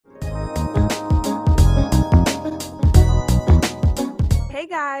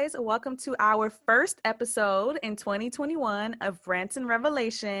guys, welcome to our first episode in 2021 of Rants and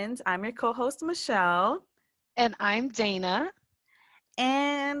Revelations. I'm your co-host, Michelle. And I'm Dana.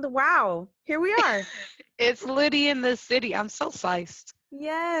 And wow, here we are. It's Liddy in the city. I'm so psyched.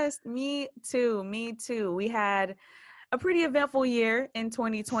 Yes, me too. Me too. We had a pretty eventful year in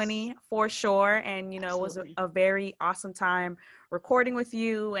 2020 for sure. And, it was Absolutely. a very awesome time recording with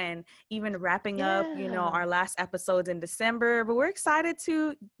you and even wrapping up, Yeah. our last episodes in December. But we're excited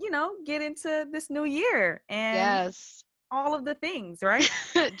to, get into this new year and Yes. all of the things, right?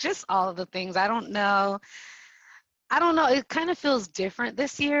 Just all of the things. I don't know. I don't know. It kind of feels different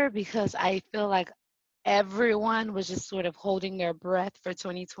this year because I feel like everyone was just sort of holding their breath for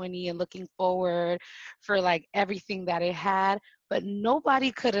 2020 and looking forward for like everything that it had. But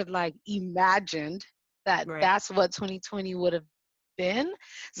nobody could have like imagined that Right. that's what 2020 would have been.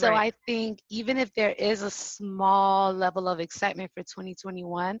 So Right. I think even if there is a small level of excitement for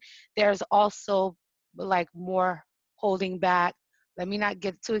 2021, there's also like more holding back. Let me not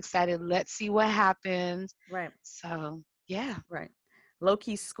get too excited. Let's see what happens. Right. So, yeah. Right. Low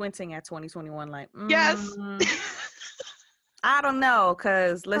key squinting at 2021, like, Yes. I don't know.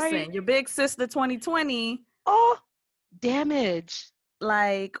 Cause Right. listen, your big sister 2020, Oh, damage.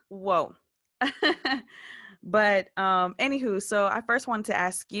 like, whoa. But anywho, so I first wanted to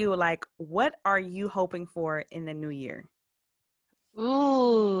ask you, like, what are you hoping for in the new year?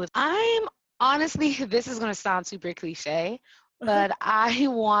 Ooh, I'm honestly, this is going to sound super cliche, but I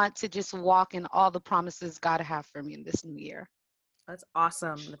want to just walk in all the promises God have for me in this new year. That's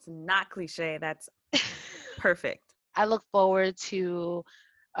awesome. That's not cliche. That's perfect. I look forward to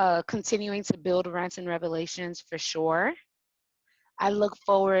continuing to build Rants and Revelations for sure. I look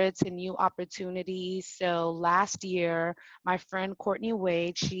forward to new opportunities. So last year, my friend Courtney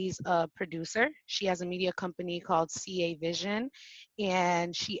Wade, she's a producer. She has a media company called CA Vision,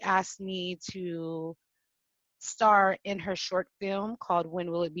 and she asked me to star in her short film called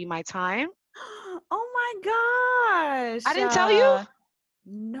When Will It Be My Time? Oh my I gosh. didn't tell you?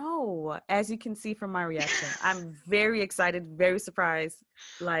 No, as you can see from my reaction, I'm very excited, very surprised.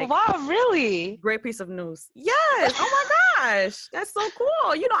 Like, Wow, really? great piece of news. Yes. Oh my gosh. That's so cool.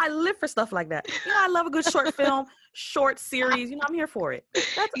 I live for stuff like that. I love a good short film, short series. I'm here for it.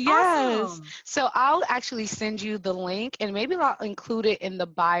 That's Yes. awesome. So I'll actually send you the link and maybe I'll include it in the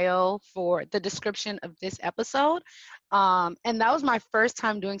bio for the description of this episode. And that was my first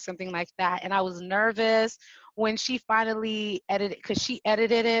time doing something like that. And I was nervous when she finally edited, because she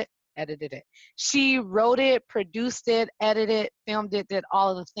edited it. She wrote it, produced it, edited, filmed it, did all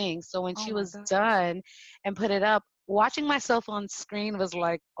of the things. So when Oh she my was gosh. done and put it up, watching myself on screen was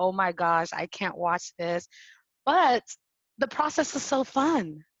like, oh my gosh, I can't watch this. But the process is so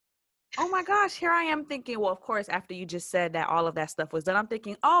fun. Oh my gosh. Here I am thinking, well, of course, after you just said that all of that stuff was done, I'm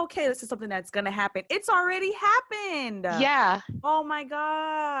thinking, oh, okay, this is something that's going to happen. It's already happened. Yeah, Oh my yeah,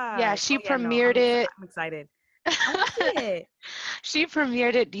 gosh. Oh she yeah, no, premiered it. I'm excited. I want to see it. She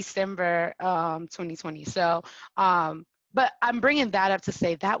premiered it December 2020. So, um, but I'm bringing that up to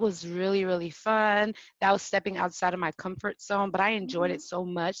say that was really, really fun. That was stepping outside of my comfort zone, but I enjoyed it Mhm. so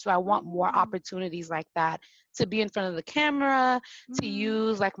much. So I want more Mhm. opportunities like that to be in front of the camera, to Mhm.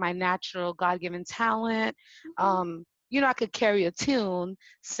 use like my natural God-given talent. Mhm. I could carry a tune.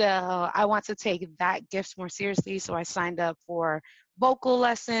 So I want to take that gift more seriously. So I signed up for vocal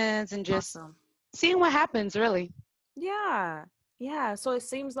lessons and just Awesome. seeing what happens, really. Yeah. Yeah. So it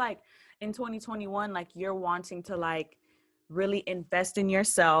seems like in 2021, like you're wanting to like really invest in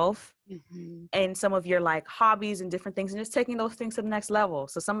yourself Hmm. and some of your like hobbies and different things and just taking those things to the next level.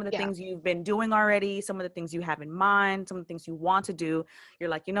 So some of the Yeah. things you've been doing already, some of the things you have in mind, some of the things you want to do, you're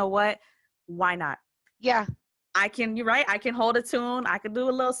like, you know what? Why not? Yeah. You're right. I can hold a tune. I can do a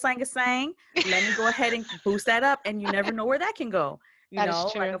little sang. Let me go ahead and boost that up. And you never know where that can go. That is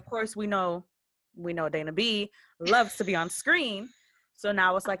Like, true. of course, we know Dana B loves to be on screen. So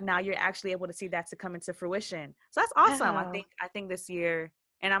now it's like, now you're actually able to see that to come into fruition. So that's awesome. I Yeah. think, I think this year,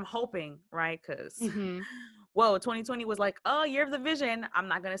 and I'm hoping, right? Cause Hmm. whoa, 2020 was like, oh, year of the vision. I'm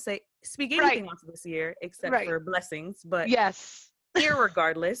not going to speak Right. anything onto this year except Right. for blessings, but Yes.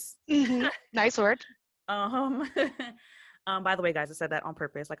 irregardless, Nice word. um, by the way, guys, I said that on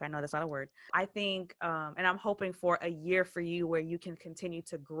purpose. Like, I know that's not a word. I think, and I'm hoping for a year for you where you can continue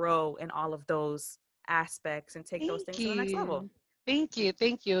to grow in all of those aspects and take those Thank things to the next level. you. Thank you.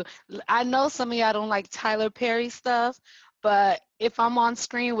 Thank you. I know some of y'all don't like Tyler Perry stuff, but if I'm on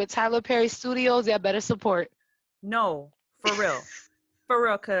screen with Tyler Perry Studios, y'all better support. No, for real. For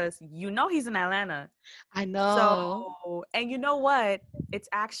real, because you know he's in Atlanta. I know. So, and you know what? It's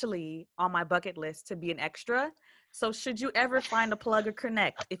actually on my bucket list to be an extra. So, should you ever find a plug or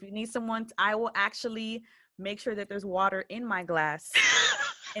connect, if you need someone, I will actually make sure that there's water in my glass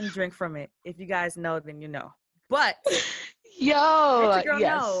and drink from it. If you guys know, then you know. But let Yo, your girl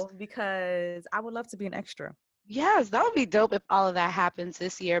yes. know because I would love to be an extra. Yes, that would be dope if all of that happens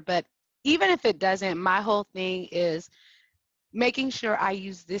this year. But even if it doesn't, my whole thing is making sure I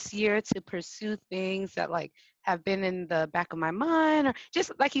use this year to pursue things that like have been in the back of my mind, or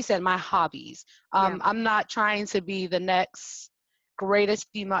just like you said, my hobbies. Yeah. I'm not trying to be the next greatest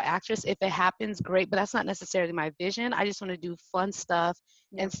female actress. If it happens, great, but that's not necessarily my vision. I just want to do fun stuff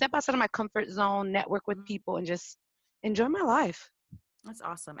Yeah. and step outside of my comfort zone, network with Mhm. people, and just enjoy my life. That's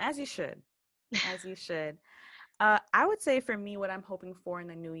awesome. As you should. As you should. I would say for me, what I'm hoping for in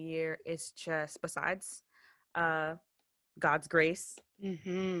the new year is just besides uh, God's grace,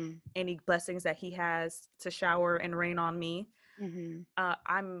 Mm-hmm. any blessings that He has to shower and rain on me. Mm-hmm.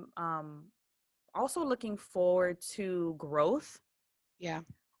 I'm also looking forward to growth. Yeah.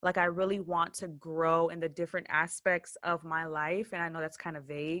 Like, I really want to grow in the different aspects of my life. And I know that's kind of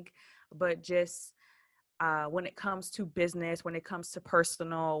vague, but just when it comes to business, when it comes to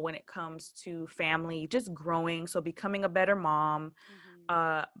personal, when it comes to family, just growing. So becoming a better mom,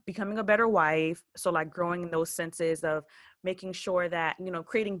 Mm-hmm. becoming a better wife. So like growing in those senses of making sure that,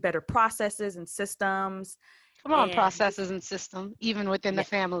 creating better processes and systems Come on, and processes and system, even within the yeah,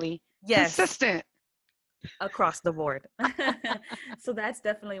 family. yes, Consistent. across the board. So that's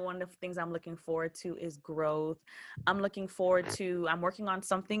definitely one of the things I'm looking forward to is growth. I'm working on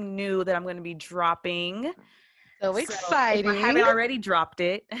something new that I'm going to be dropping. So So if I exciting. haven't already dropped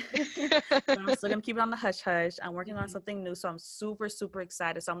it, but I'm still gonna keep it on the hush hush. I'm working on Mhm. something new, so I'm super, super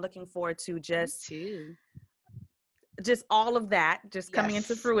excited. So I'm looking forward to Me just too. just all of that just coming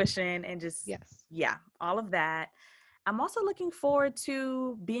into Yes. fruition and just Yes. yeah, all of that. I'm also looking forward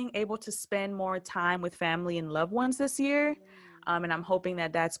to being able to spend more time with family and loved ones this year. Mm. And I'm hoping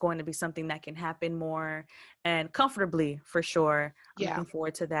that that's going to be something that can happen more and comfortably for sure. I'm Yeah. looking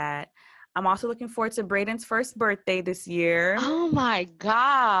forward to that. I'm also looking forward to Braden's first birthday this year. Oh my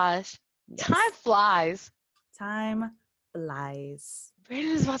gosh. Time Yes. flies. Time flies.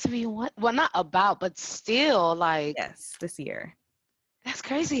 Brandon is about to be one. Well, not about, but still, like, Yes, this year. that's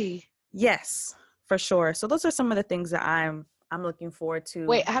crazy. Yes, for sure. So those are some of the things that I'm looking forward to.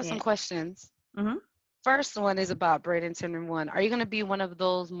 Wait, I have some And questions. hmm First one is about Braden turning one. Are you going to be one of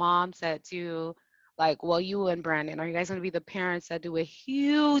those moms that do, like, well, you and Brandon, are you guys going to be the parents that do a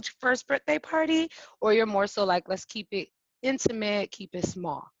huge first birthday party? Or you're more so like, let's keep it intimate, keep it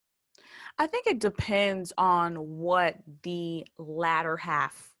small? I think it depends on what the latter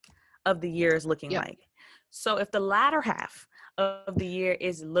half of the year is looking Yep. like. So if the latter half of the year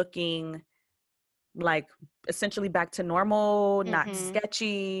is looking like essentially back to normal, not Mm-hmm.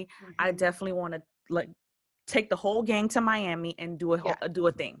 sketchy, I Mm-hmm. definitely want to like take the whole gang to Miami and Yeah. do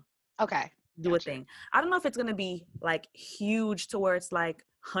a thing. Okay. Do a Gotcha. thing. I don't know if it's gonna be like huge to where it's like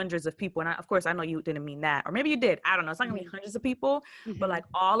hundreds of people. And of course, I know you didn't mean that, or maybe you did. I don't know. It's not gonna be Mm-hmm. hundreds of people, but Mm-hmm. like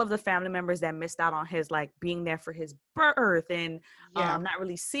all of the family members that missed out on his like being there for his birth and Yeah. not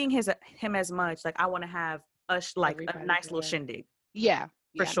really seeing him as much. Like I want to have like a Everybody nice little there. shindig Yeah.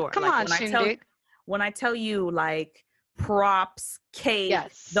 for Yeah. sure. Come Like on, Shindig. when I tell you like props, cake,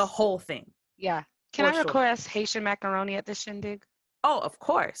 the Yes. whole thing Yeah. Can for I sure. request Haitian macaroni at the Shindig? Oh, of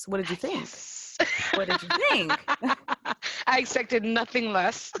course. What did you think? Yes. What did you think? I expected nothing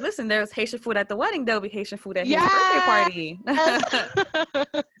less. Listen, there's Haitian food at the wedding. There'll be Haitian food at his birthday Yes. party.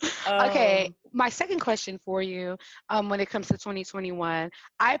 Okay, um, my second question for you, when it comes to 2021,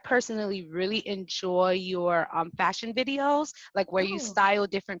 I personally really enjoy your fashion videos, like where you oh, style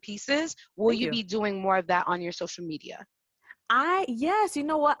different pieces. Will thank you you. be doing more of that on your social media? Yes, you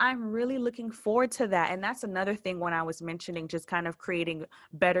know what? I'm really looking forward to that. And that's another thing when I was mentioning just kind of creating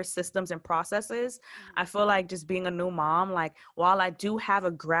better systems and processes. I feel like just being a new mom, like while I do have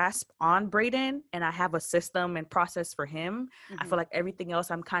a grasp on Braden and I have a system and process for him, I Mm-hmm. feel like everything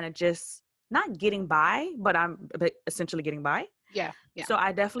else I'm kind of just not getting by, but essentially getting by. Yeah, yeah. So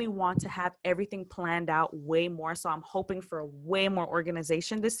I definitely want to have everything planned out way more. So I'm hoping for way more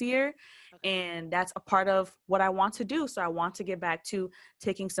organization this year. Okay. And that's a part of what I want to do. So I want to get back to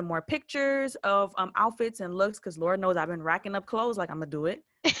taking some more pictures of outfits and looks because Lord knows I've been racking up clothes like I'm going to do it.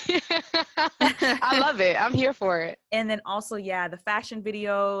 I love it. I'm here for it. And then also, yeah, the fashion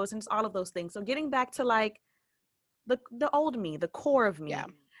videos and just all of those things. So getting back to like the old me, the core of Yeah.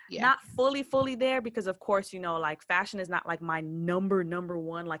 me. Yeah. Not fully there because of course, like fashion is not like my number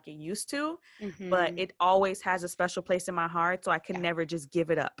one like it used to, but Mm-hmm. it always has a special place in my heart, so I can Yeah. never just give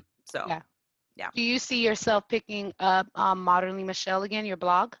it up. So, Yeah. yeah. Do you see yourself picking up Modernly Michelle again, your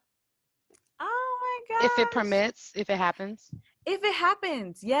blog? Oh my If it gosh. permits, if it happens. If it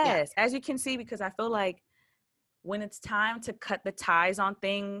happens, Yeah. yes. As you can see, because I feel like when it's time to cut the ties on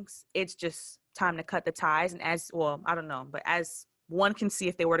things, it's just time to cut the ties. And as well, I don't know, but as one can see,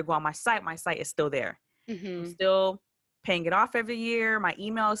 if they were to go on my site is still there. I'm Mm-hmm. still paying it off every year. My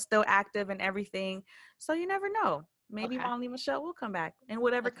email is still active and everything. So you never know. Maybe Okay. Molly Michelle will come back in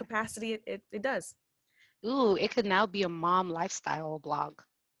whatever Okay. capacity it does. Ooh, it could now be a mom lifestyle blog.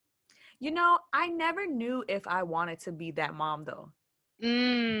 I never knew if I wanted to be that mom though.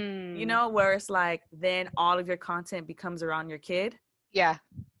 Mm. Where it's like then all of your content becomes around your kid. Yeah.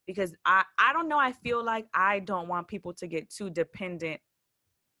 Because I don't know, I feel like I don't want people to get too dependent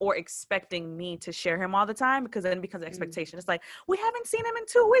or expecting me to share him all the time, because then it becomes an Mm. expectation. It's like, we haven't seen him in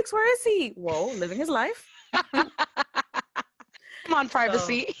 2 weeks. Where is he? Whoa, living his life. Come on, So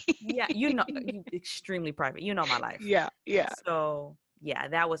privacy. yeah, you extremely private. You know my life. Yeah. Yeah. So yeah,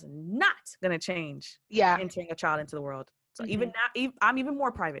 that was not gonna change Yeah. entering a child into the world. So Hmm. even now, I'm even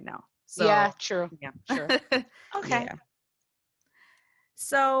more private now. Yeah. So True. yeah. True. Okay. Yeah.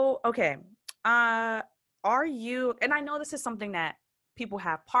 So, okay. Uh are you, and I know this is something that people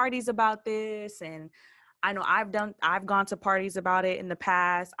have parties about this, and I know I've gone to parties about it in the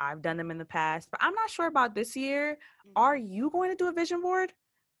past. I've done them in the past, but I'm not sure about this year. Are Mhm. you going to do a vision board?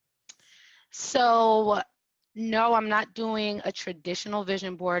 So, no, I'm not doing a traditional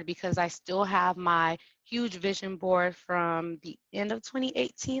vision board because I still have my huge vision board from the end of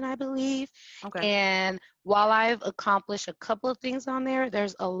 2018, I believe. Okay. And while I've accomplished a couple of things on there,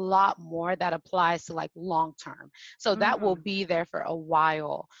 there's a lot more that applies to like long term. So that will Mm, be there for a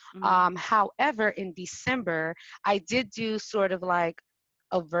while. mm-hmm. However, in December, I did do sort of like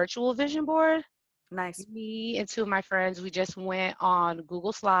a virtual vision board. Nice. Me and two of my friends, we just went on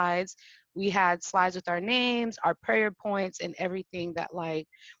Google Slides. We had slides with our names, our prayer points, and everything that like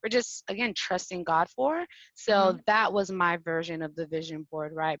we're just again trusting God for. Mm-hmm. So that was my version of the vision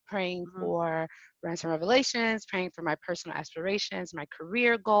board, right? Praying Mm-hmm. for grants and revelations, praying for my personal aspirations, my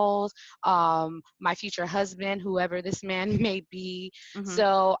career goals, my future husband, whoever this man may be. Mm-hmm.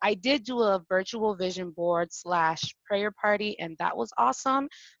 So I did do a virtual vision board slash prayer party, and that was awesome.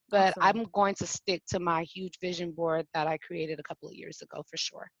 But Awesome. I'm going to stick to my huge vision board that I created a couple of years ago for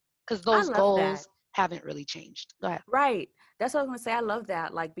sure. Because I those love that. goals haven't really changed. Go ahead. Right. That's what I was gonna say. I love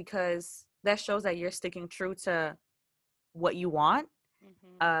that. Like, because that shows that you're sticking true to what you want,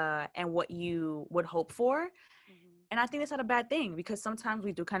 Hmm. and what you would hope for. Hmm. And I think that's not a bad thing, because sometimes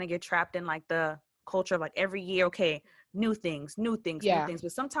we do kind of get trapped in like the culture of like every year, okay, new things, new things, new Yeah. things.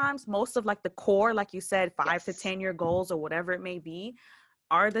 But sometimes most of like the core, like you said, 5 to 10 year Yes. goals or whatever it may be,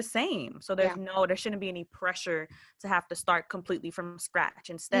 are the same. So Yeah. there shouldn't be any pressure to have to start completely from scratch.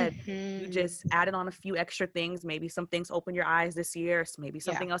 Instead, you Hmm. just added on a few extra things. Maybe some things open your eyes this year, maybe Yeah.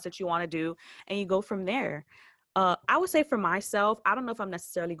 something else that you want to do, and you go from there. I would say for myself, I don't know if I'm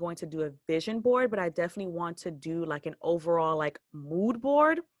necessarily going to do a vision board, but I definitely want to do like an overall like mood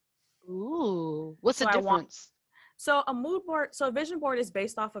board. Ooh. What's the So I want, difference? so a mood board, so a vision board is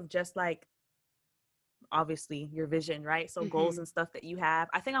based off of just like obviously your vision, right? So goals Hmm. and stuff that you have.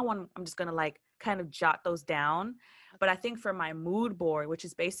 I'm just gonna like kind of jot those down. But I Okay. think for my mood board, which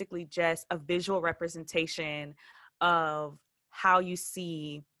is basically just a visual representation of how you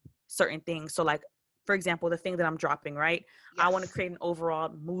see certain things. So like, for example, the thing that I'm dropping, right? I want to Yes. create an overall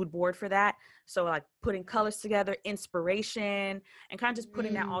mood board for that. So like putting colors together, inspiration, and kind of just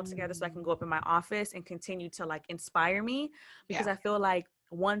putting that all together so I can Mm. go up in my office and continue to like inspire me. Because Yeah. I feel like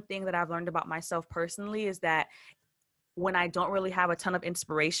one thing that I've learned about myself personally is that when I don't really have a ton of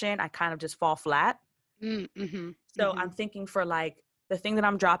inspiration, I kind of just fall flat. Mm-hmm. So Hmm. I'm thinking for like the thing that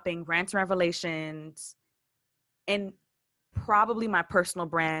I'm dropping, Rants and Revelations, and probably my personal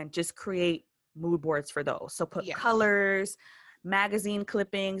brand, just create mood boards for those. So put Yes. colors, magazine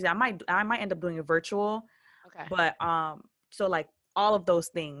clippings. I might end up doing a virtual, Okay. but so like all of those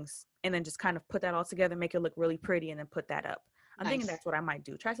things, and then just kind of put that all together, make it look really pretty, and then put that up. I'm thinking Nice. that's what I might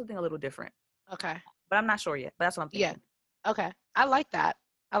do. Try something a little different, Okay. but I'm not sure yet. But that's what I'm Yeah. thinking. Okay. I like that.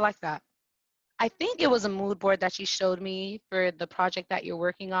 I like that. I think it was a mood board that you showed me for the project that you're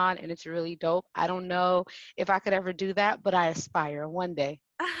working on, and it's really dope. I don't know if I could ever do that, but I aspire one day.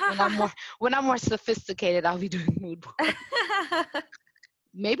 When I'm more when I'm more sophisticated, I'll be doing mood board.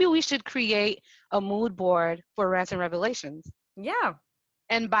 Maybe we should create a mood board for Rants and Revelations. Yeah.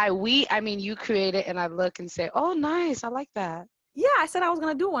 And by we, I mean you create it, and I look and say, "Oh, nice, I like that." Yeah, I said I was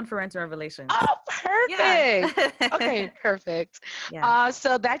gonna do one for Rent and Revelations. Oh, Yeah. perfect. Okay, perfect. Yeah.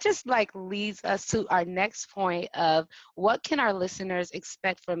 So that just like leads us to our next point of what can our listeners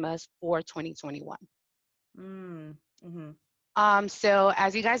expect from us for 2021? Mm. Mm-hmm. So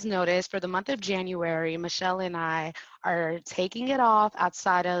as you guys noticed, for the month of January, Michelle and I are taking it off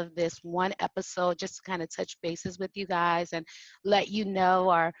outside of this one episode just to kind of touch bases with you guys and let you know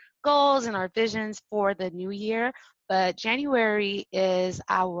our goals and our visions for the new year. But January is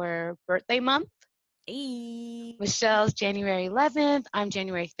our birthday month. Hey. Michelle's January 11th. I'm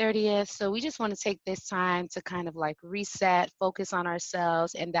January 30th. So we just want to take this time to kind of like reset, focus on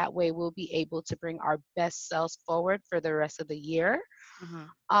ourselves, and that way we'll be able to bring our best selves forward for the rest of the year.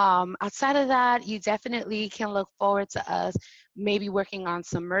 Mm-hmm. Outside of that, you definitely can look forward to us maybe working on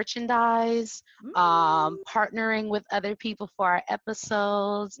some merchandise, Mm. partnering with other people for our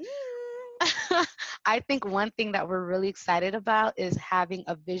episodes. Mm. I think one thing that we're really excited about is having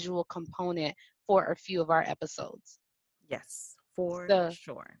a visual component for a few of our episodes. Yes, for So,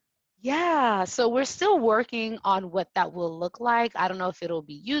 sure. yeah, so we're still working on what that will look like. I don't know if it'll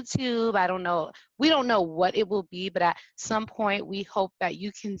be YouTube. I don't know. We don't know what it will be, but at some point, we hope that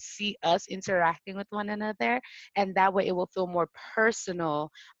you can see us interacting with one another, and that way it will feel more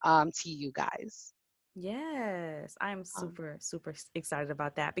personal to you guys. Yes, I'm Um, super, super excited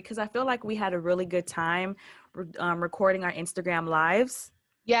about that because I feel like we had a really good time recording our Instagram lives,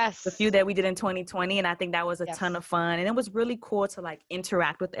 the few yes, that we did in 2020. And I think that was a ton yes, of fun. And it was really cool to like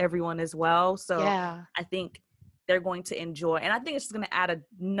interact with everyone as well. So yeah, I think they're going to enjoy. And I think it's just going to add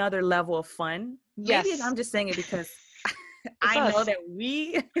another level of fun. Maybe yes. I'm just saying it because It's I know us. that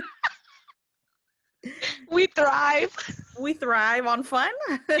we We thrive. we thrive on fun.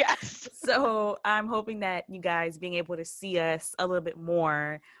 Yes. So I'm hoping that you guys being able to see us a little bit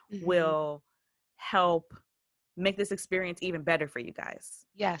more Mhm. will help make this experience even better for you guys.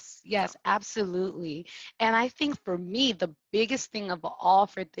 Yes, So, yes, absolutely. And I think for me, the biggest thing of all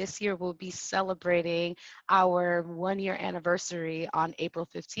for this year will be celebrating our 1 year anniversary on April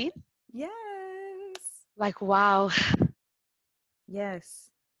 15th. yes. Like, wow. Yes.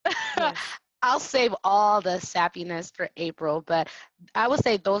 Yes. I'll save all the sappiness for April, but I would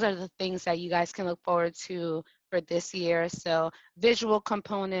say those are the things that you guys can look forward to for this year. So, visual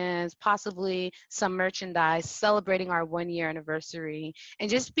components, possibly some merchandise, celebrating our 1 year anniversary, and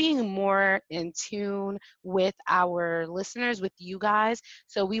just being more in tune with our listeners, with you guys.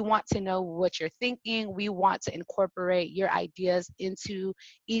 So, we want to know what you're thinking. We want to incorporate your ideas into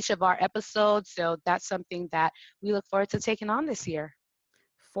each of our episodes. So, that's something that we look forward to taking on this year.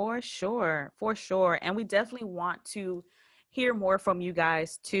 For sure. For sure. And we definitely want to hear more from you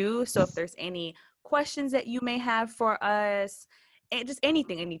guys too. So if there's any questions that you may have for us, and just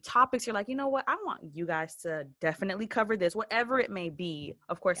anything, any topics you're like, you know what, I want you guys to definitely cover this, whatever it may be.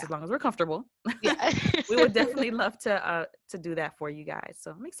 Of course, Yeah. as long as we're comfortable, Yeah. we would definitely love to do that for you guys.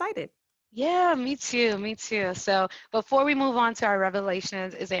 So I'm excited. Yeah, me too. Me too. So before we move on to our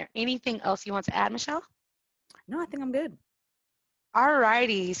revelations, is there anything else you want to add, Michelle? No, I think I'm good. All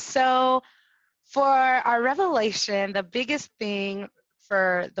righty. So for our revelation, the biggest thing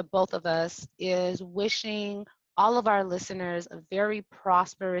for the both of us is wishing all of our listeners a very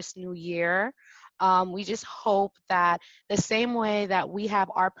prosperous new year. We just hope that the same way that we have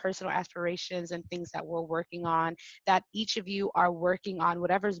our personal aspirations and things that we're working on, that each of you are working on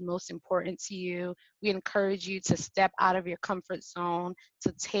whatever's most important to you. We encourage you to step out of your comfort zone,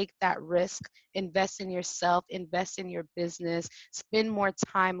 to take that risk, invest in yourself, invest in your business, spend more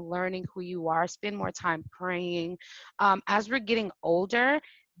time learning who you are, spend more time praying. As we're getting older,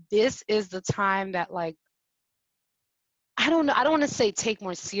 this is the time that like I don't know. I don't want to say take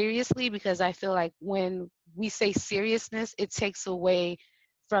more seriously because I feel like when we say seriousness, it takes away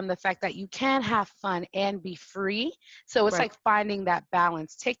from the fact that you can have fun and be free. So it's Right. like finding that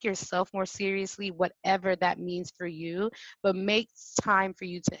balance. Take yourself more seriously, whatever that means for you, but make time for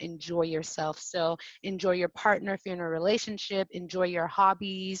you to enjoy yourself. So enjoy your partner if you're in a relationship, enjoy your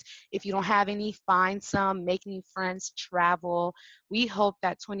hobbies. If you don't have any, find some, make new friends, travel. We hope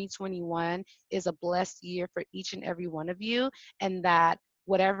that 2021 is a blessed year for each and every one of you, and that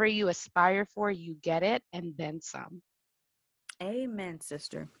whatever you aspire for, you get it and then some. Amen,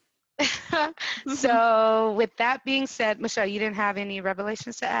 sister. So, with that being said, Michelle, you didn't have any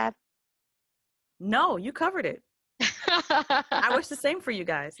revelations to add? No, you covered it. I wish the same for you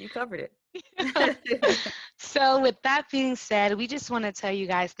guys. You covered it. So with that being said, we just want to tell you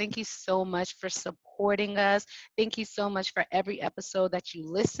guys, thank you so much for supporting us. Thank you so much for every episode that you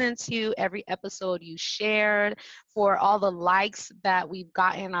listened to, every episode you shared, for all the likes that we've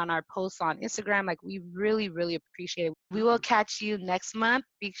gotten on our posts on Instagram. Like, we really, really appreciate it. We will catch you next month.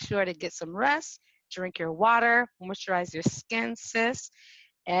 Be sure to get some rest, drink your water, moisturize your skin, sis.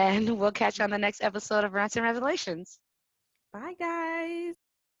 And we'll catch you on the next episode of Rants and Revelations. Bye, guys.